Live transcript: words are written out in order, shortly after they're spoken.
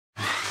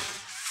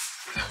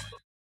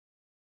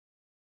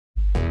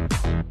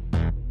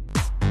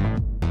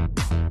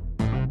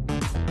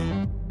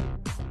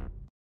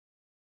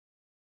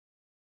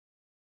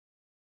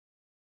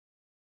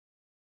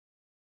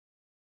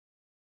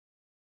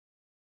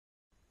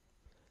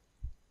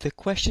The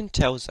question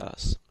tells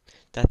us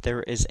that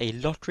there is a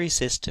lottery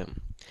system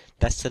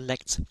that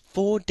selects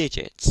 4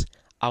 digits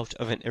out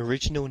of an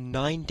original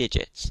 9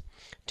 digits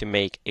to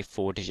make a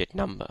 4-digit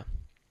number.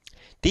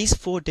 These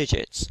 4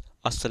 digits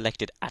are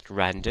selected at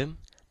random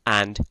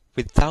and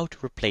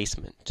without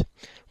replacement,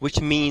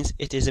 which means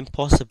it is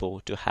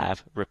impossible to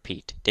have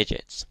repeat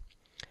digits.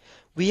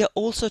 We are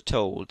also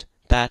told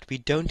that we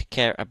don't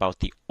care about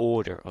the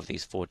order of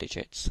these 4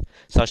 digits,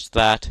 such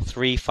that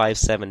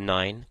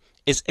 3579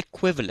 is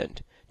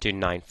equivalent to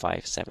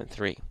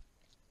 9573.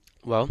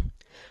 Well,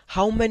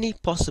 how many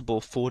possible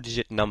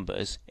 4-digit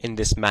numbers in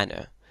this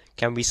manner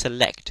can we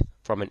select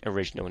from an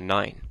original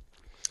 9?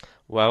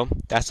 Well,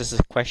 that's just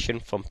a question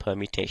from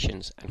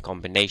permutations and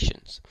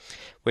combinations,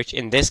 which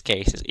in this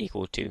case is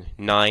equal to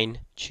 9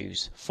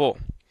 choose 4.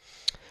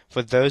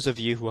 For those of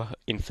you who are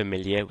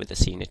unfamiliar with the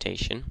C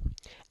notation,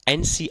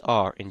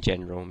 NCR in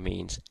general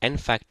means n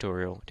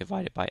factorial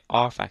divided by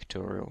r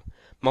factorial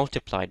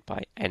multiplied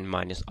by n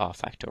minus r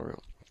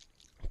factorial.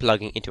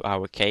 Plugging into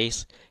our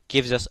case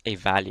gives us a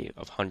value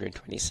of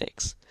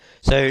 126.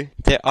 So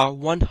there are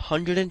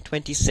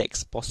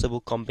 126 possible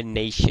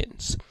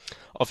combinations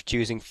of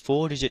choosing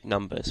 4-digit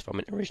numbers from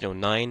an original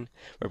 9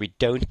 where we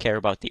don't care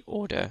about the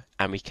order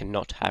and we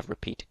cannot have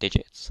repeat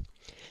digits.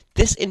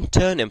 This in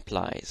turn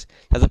implies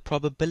that the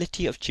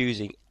probability of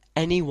choosing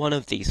any one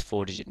of these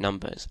 4-digit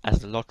numbers as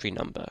the lottery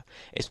number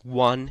is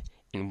 1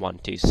 in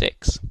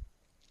 126.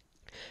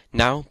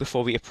 Now,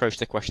 before we approach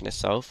the question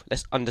itself,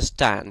 let's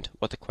understand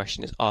what the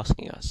question is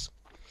asking us.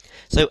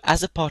 So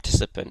as a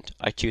participant,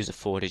 I choose a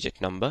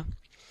 4-digit number,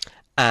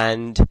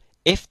 and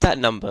if that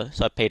number,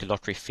 so I paid a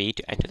lottery fee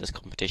to enter this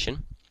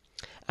competition,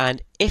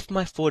 and if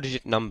my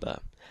 4-digit number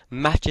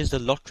matches the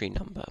lottery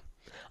number,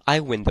 I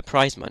win the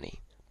prize money,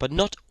 but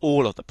not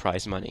all of the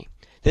prize money.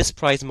 This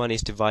prize money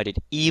is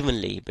divided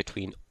evenly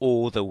between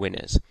all the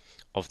winners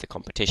of the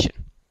competition.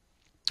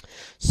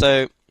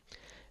 So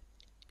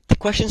the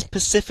question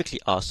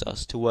specifically asks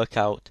us to work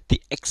out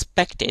the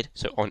expected,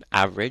 so on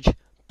average,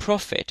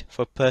 profit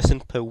for a person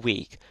per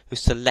week who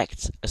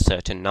selects a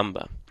certain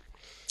number.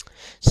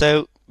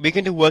 So we're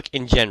going to work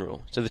in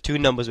general. So the two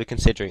numbers we're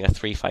considering are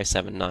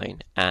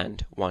 3579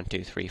 and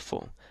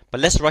 1234. But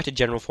let's write a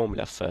general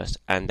formula first,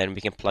 and then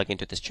we can plug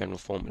into this general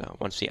formula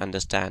once we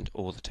understand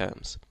all the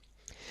terms.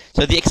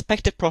 So the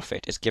expected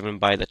profit is given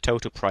by the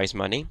total prize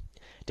money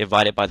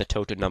divided by the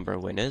total number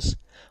of winners,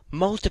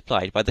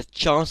 multiplied by the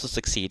chance of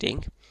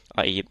succeeding,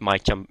 i.e.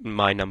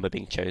 my number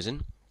being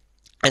chosen,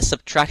 and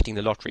subtracting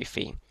the lottery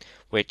fee,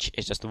 which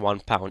is just the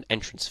 £1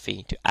 entrance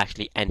fee to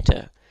actually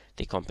enter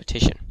the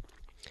competition.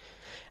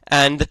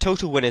 And the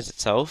total winners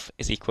itself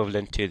is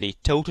equivalent to the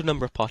total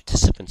number of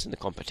participants in the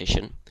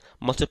competition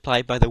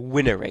multiplied by the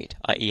winner rate,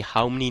 i.e.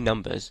 how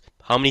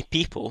many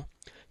people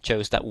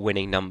chose that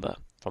winning number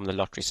from the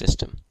lottery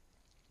system.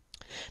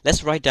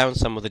 Let's write down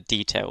some of the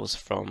details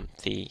from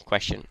the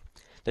question.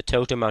 The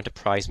total amount of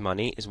prize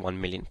money is £1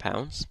 million.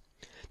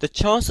 The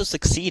chance of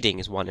succeeding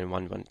is 1 in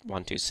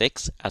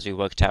 126, as we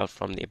worked out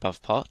from the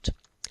above part.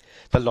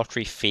 The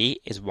lottery fee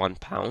is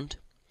 £1.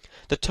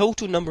 The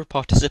total number of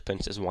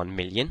participants is 1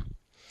 million.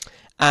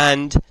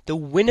 And the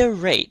winner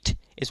rate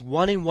is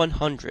 1 in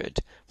 100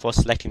 for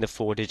selecting the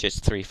 4 digits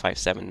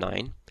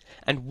 3579,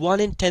 and 1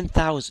 in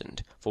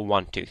 10,000 for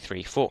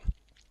 1234.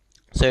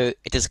 So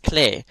it is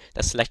clear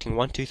that selecting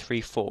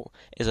 1234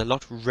 is a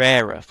lot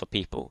rarer for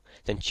people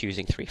than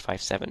choosing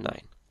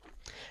 3579.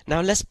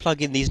 Now let's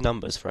plug in these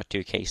numbers for our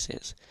two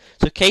cases.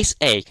 So case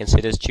A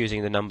considers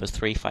choosing the numbers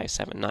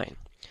 3579.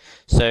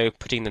 So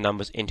putting the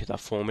numbers into that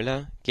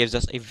formula gives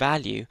us a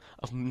value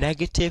of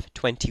negative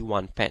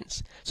 21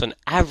 pence. So on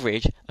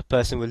average, a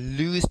person will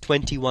lose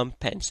 21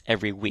 pence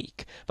every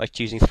week by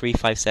choosing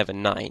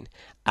 3579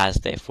 as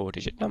their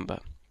 4-digit number.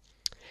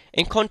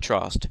 In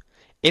contrast,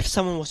 if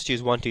someone was to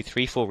choose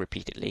 1234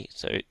 repeatedly,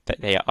 so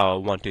that they are a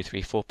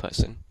 1234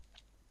 person,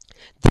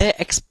 their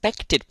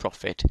expected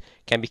profit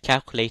can be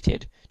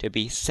calculated to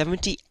be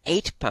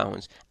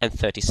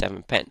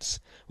 £78.37,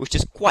 which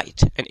is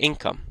quite an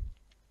income.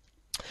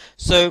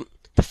 So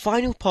the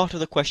final part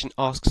of the question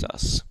asks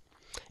us,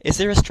 is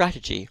there a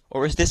strategy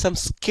or is there some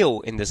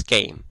skill in this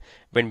game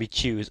when we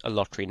choose a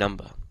lottery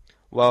number?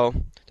 Well,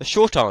 the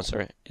short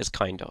answer is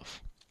kind of.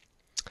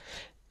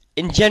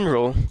 In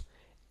general,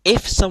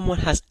 if someone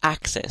has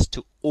access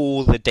to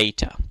all the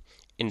data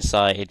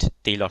inside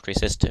the lottery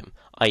system,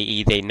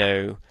 i.e. they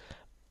know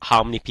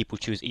how many people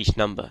choose each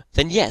number,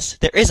 then yes,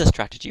 there is a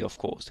strategy, of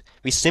course.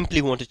 We simply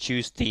want to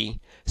choose the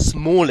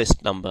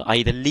smallest number,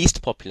 i.e. the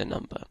least popular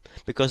number,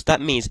 because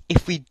that means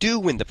if we do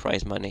win the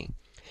prize money,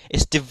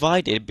 it's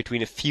divided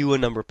between a fewer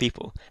number of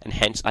people, and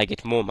hence I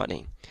get more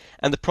money.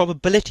 And the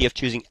probability of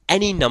choosing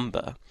any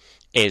number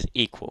is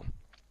equal.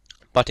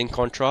 But in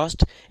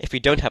contrast, if we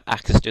don't have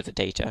access to the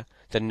data,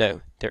 then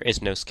no, there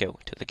is no skill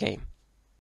to the game.